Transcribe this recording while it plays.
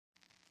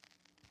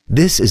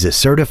This is a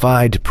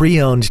certified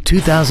pre-owned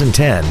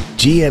 2010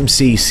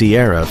 GMC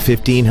Sierra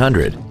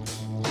 1500.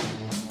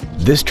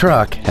 This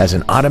truck has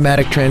an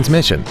automatic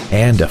transmission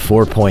and a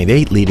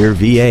 4.8-liter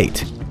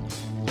V8.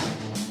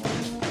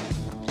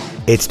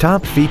 Its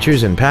top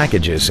features and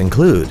packages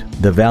include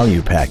the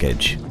value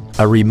package,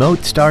 a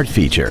remote start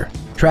feature,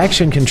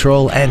 traction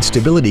control and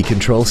stability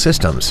control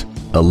systems,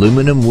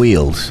 aluminum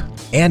wheels,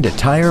 and a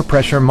tire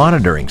pressure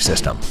monitoring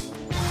system.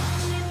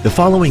 The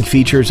following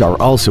features are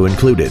also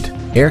included: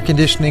 air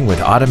conditioning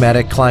with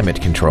automatic climate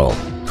control,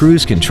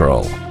 cruise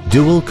control,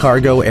 dual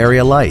cargo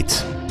area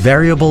lights,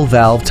 variable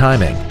valve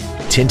timing,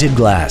 tinted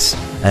glass,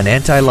 an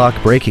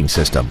anti-lock braking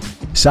system,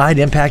 side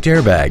impact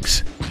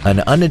airbags,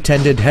 an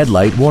unattended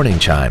headlight warning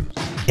chime,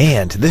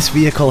 and this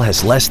vehicle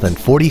has less than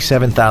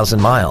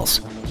 47,000 miles.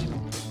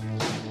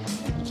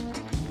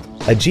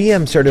 A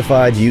GM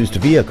certified used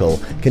vehicle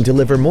can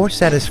deliver more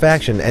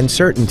satisfaction and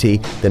certainty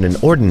than an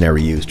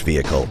ordinary used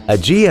vehicle. A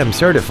GM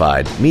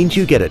certified means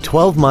you get a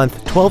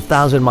 12-month,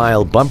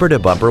 12,000-mile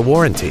bumper-to-bumper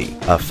warranty,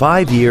 a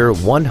 5-year,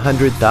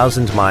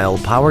 100,000-mile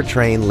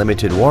powertrain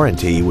limited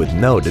warranty with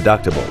no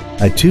deductible,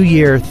 a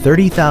 2-year,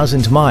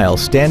 30,000-mile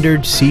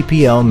standard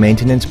CPO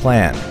maintenance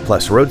plan,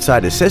 plus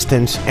roadside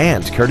assistance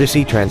and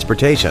courtesy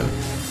transportation.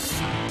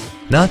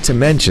 Not to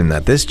mention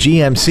that this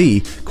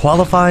GMC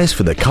qualifies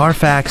for the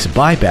Carfax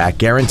buyback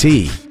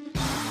guarantee.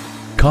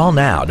 Call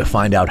now to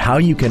find out how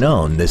you can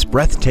own this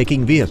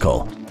breathtaking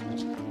vehicle.